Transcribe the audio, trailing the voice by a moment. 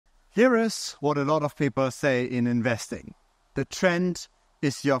Here is what a lot of people say in investing. The trend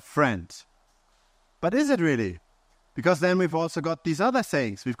is your friend. But is it really? Because then we've also got these other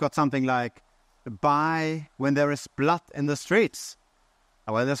sayings. We've got something like, buy when there is blood in the streets.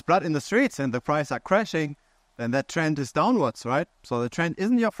 And when there's blood in the streets and the prices are crashing, then that trend is downwards, right? So the trend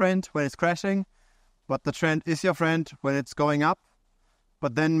isn't your friend when it's crashing, but the trend is your friend when it's going up.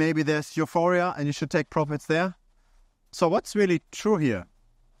 But then maybe there's euphoria and you should take profits there. So what's really true here?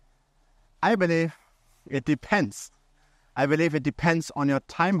 I believe it depends. I believe it depends on your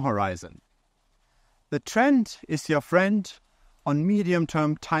time horizon. The trend is your friend on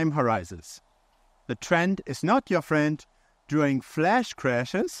medium-term time horizons. The trend is not your friend during flash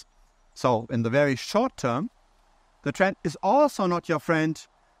crashes. So in the very short term, the trend is also not your friend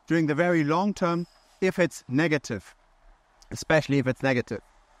during the very long term if it's negative, especially if it's negative.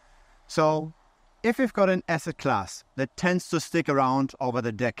 So if we've got an asset class that tends to stick around over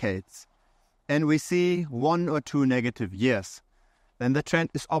the decades, and we see 1 or 2 negative years, then the trend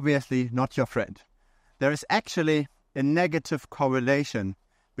is obviously not your friend. There is actually a negative correlation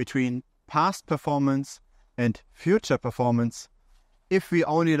between past performance and future performance if we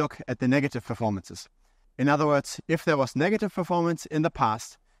only look at the negative performances. In other words, if there was negative performance in the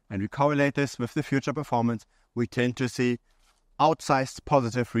past and we correlate this with the future performance, we tend to see outsized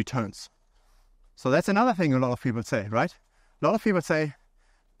positive returns. So that's another thing a lot of people say, right? A lot of people say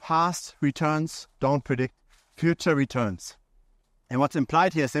past returns don't predict future returns. And what's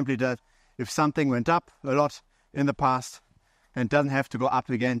implied here is simply that if something went up a lot in the past and doesn't have to go up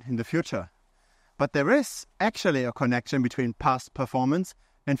again in the future. But there is actually a connection between past performance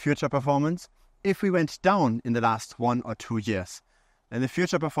and future performance. If we went down in the last 1 or 2 years, then the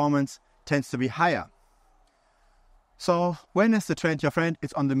future performance tends to be higher. So when is the trend your friend?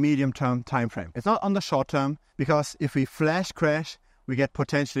 It's on the medium-term time frame. It's not on the short term, because if we flash crash, we get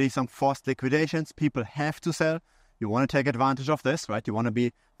potentially some forced liquidations. People have to sell. You want to take advantage of this, right? You want to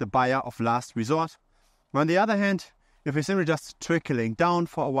be the buyer of last resort. On the other hand, if we're simply just trickling down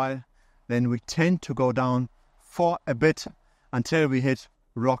for a while, then we tend to go down for a bit until we hit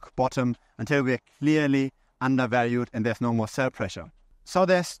rock bottom, until we're clearly undervalued and there's no more sell pressure. So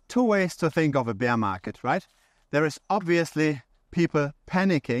there's 2 ways to think of a bear market, right? There is obviously people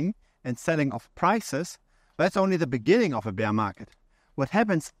panicking and selling off prices. That's only the beginning of a bear market. What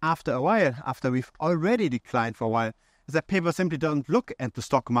happens after a while, after we've already declined for a while, is that people simply don't look at the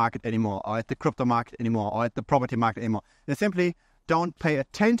stock market anymore, or at the crypto market anymore, or at the property market anymore. They simply don't pay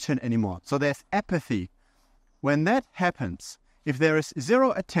attention anymore. So there's apathy. When that happens, if there is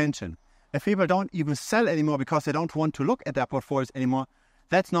zero attention, if people don't even sell anymore because they don't want to look at their portfolios anymore,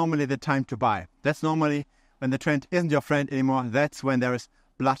 that's normally the time to buy. That's normally when the trend isn't your friend anymore. That's when there is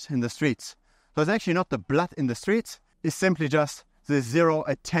blood in the streets. So it's actually not the blood in the streets. It's simply just the zero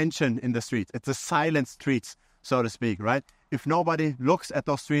attention in the streets. It's the silent streets, so to speak, right? If nobody looks at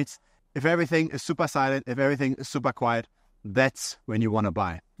those streets, if everything is super silent, if everything is super quiet, that's when you want to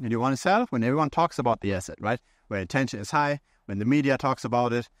buy. And you want to sell when everyone talks about the asset, right? Where attention is high, when the media talks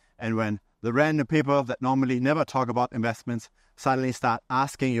about it, and when the random people that normally never talk about investments suddenly start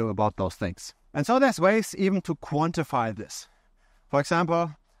asking you about those things. And so there's ways even to quantify this. For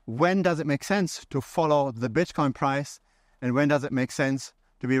example, when does it make sense to follow the Bitcoin price, and when does it make sense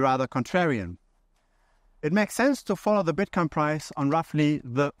to be rather contrarian? It makes sense to follow the Bitcoin price on roughly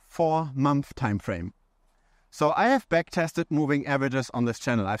the 4-month time frame. So I have backtested moving averages on this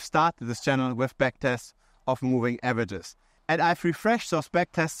channel. I've started this channel with backtests of moving averages. And I've refreshed those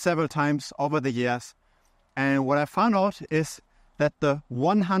backtests several times over the years. And what I found out is that the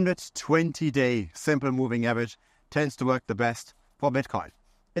 120-day simple moving average tends to work the best for Bitcoin.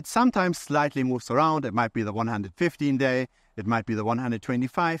 It sometimes slightly moves around. It might be the 115-day. It might be the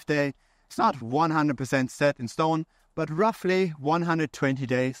 125-day. It's not 100% set in stone, but roughly 120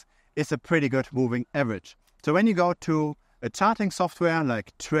 days is a pretty good moving average. So when you go to a charting software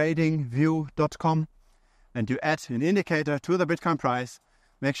like tradingview.com and you add an indicator to the Bitcoin price,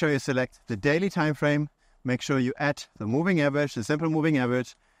 make sure you select the daily time frame, make sure you add the moving average, the simple moving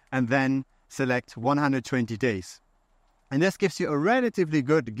average, and then select 120 days. And this gives you a relatively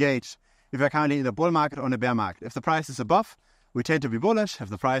good gauge if you're currently in a bull market or in a bear market. If the price is above, we tend to be bullish. If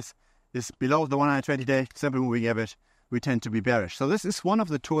the price is below the 120-day simple moving average, we tend to be bearish. So this is one of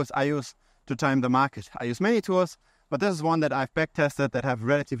the tools I use to time the market. I use many tools, but this is one that I've backtested that have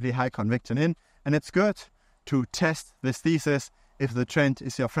relatively high conviction in, and it's good to test this thesis if the trend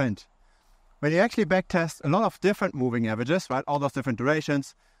is your friend. When you actually backtest a lot of different moving averages, right, all those different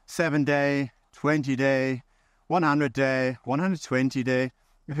durations, 7-day, 20-day, 100-day, 120-day,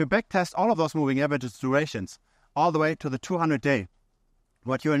 if you backtest all of those moving averages durations all the way to the 200-day,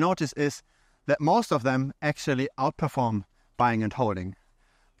 what you will notice is that most of them actually outperform buying and holding.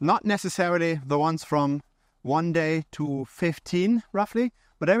 Not necessarily the ones from 1 day to 15 roughly,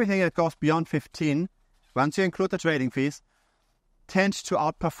 but everything that goes beyond 15, once you include the trading fees, tends to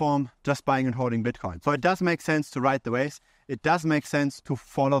outperform just buying and holding Bitcoin. So it does make sense to ride the waves. It does make sense to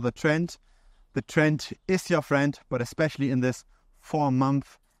follow the trend. The trend is your friend, but especially in this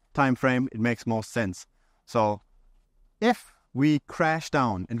 4-month time frame, it makes most sense. So if we crash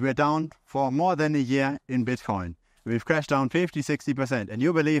down, and we're down for more than a year in Bitcoin, we've crashed down 50-60%, and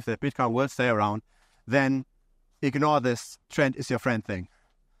you believe that Bitcoin will stay around, then ignore this trend is your friend thing.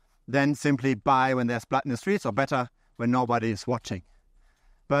 Then simply buy when there's blood in the streets, or better, when nobody is watching.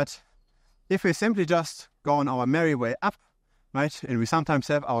 But if we simply just go on our merry way up, right, and we sometimes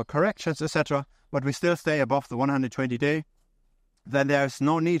have our corrections, etc., but we still stay above the 120-day, then there's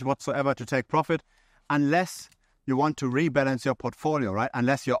no need whatsoever to take profit unless you want to rebalance your portfolio, right?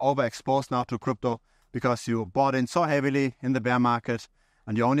 Unless you're overexposed now to crypto because you bought in so heavily in the bear market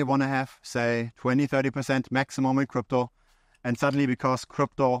and you only want to have, say, 20-30% maximum in crypto, and suddenly because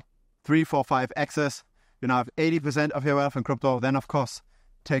crypto 3, 4, 5x's, you now have 80% of your wealth in crypto, then of course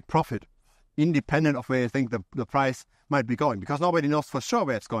take profit independent of where you think the price might be going, because nobody knows for sure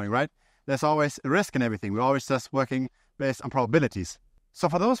where it's going, right? There's always a risk in everything. We're always just working based on probabilities. So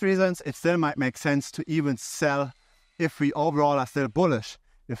for those reasons, it still might make sense to even sell if we overall are still bullish,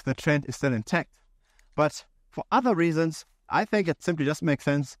 if the trend is still intact. But for other reasons, I think it simply just makes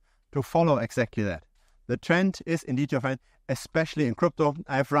sense to follow exactly that. The trend is indeed your friend, especially in crypto.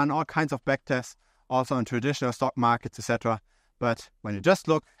 I've run all kinds of backtests, also in traditional stock markets, etc. But when you just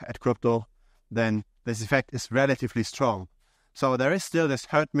look at crypto, then this effect is relatively strong. So there is still this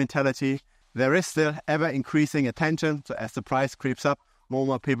herd mentality. There is still ever increasing attention. So as the price creeps up, more and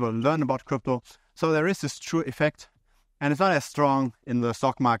more people learn about crypto. So there is this true effect. And it's not as strong in the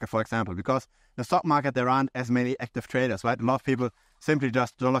stock market, for example, because in the stock market, there aren't as many active traders, right? A lot of people simply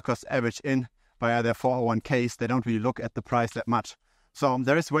just dollar cost average in via their 401ks. They don't really look at the price that much. So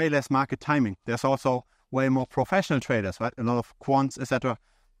there is way less market timing. There's also way more professional traders, right? A lot of quants, etc.,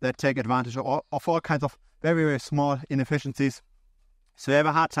 that take advantage of all kinds of very, very small inefficiencies. So you have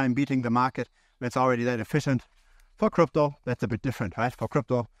a hard time beating the market when it's already that efficient. For crypto, that's a bit different, right? For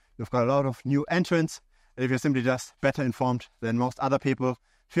crypto, you've got a lot of new entrants. And if you're simply just better informed than most other people,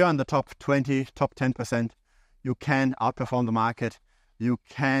 if you're in the top 20, top 10%, you can outperform the market. You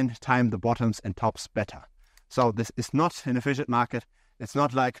can time the bottoms and tops better. So this is not an efficient market. It's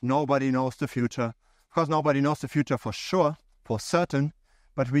not like nobody knows the future. Of course, nobody knows the future for sure, for certain,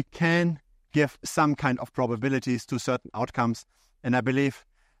 but we can give some kind of probabilities to certain outcomes. And I believe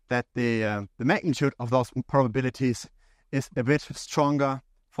that the magnitude of those probabilities is a bit stronger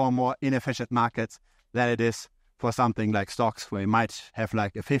for more inefficient markets than it is for something like stocks, where you might have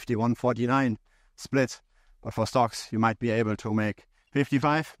like a 51-49 split. But for stocks, you might be able to make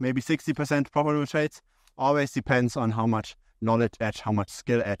 55, maybe 60% probable trades. Always depends on how much knowledge edge, how much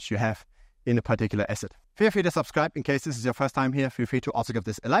skill edge you have in a particular asset. Feel free to subscribe in case this is your first time here. Feel free to also give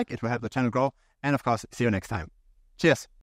this a like. It will help the channel grow. And of course, see you next time. Cheers.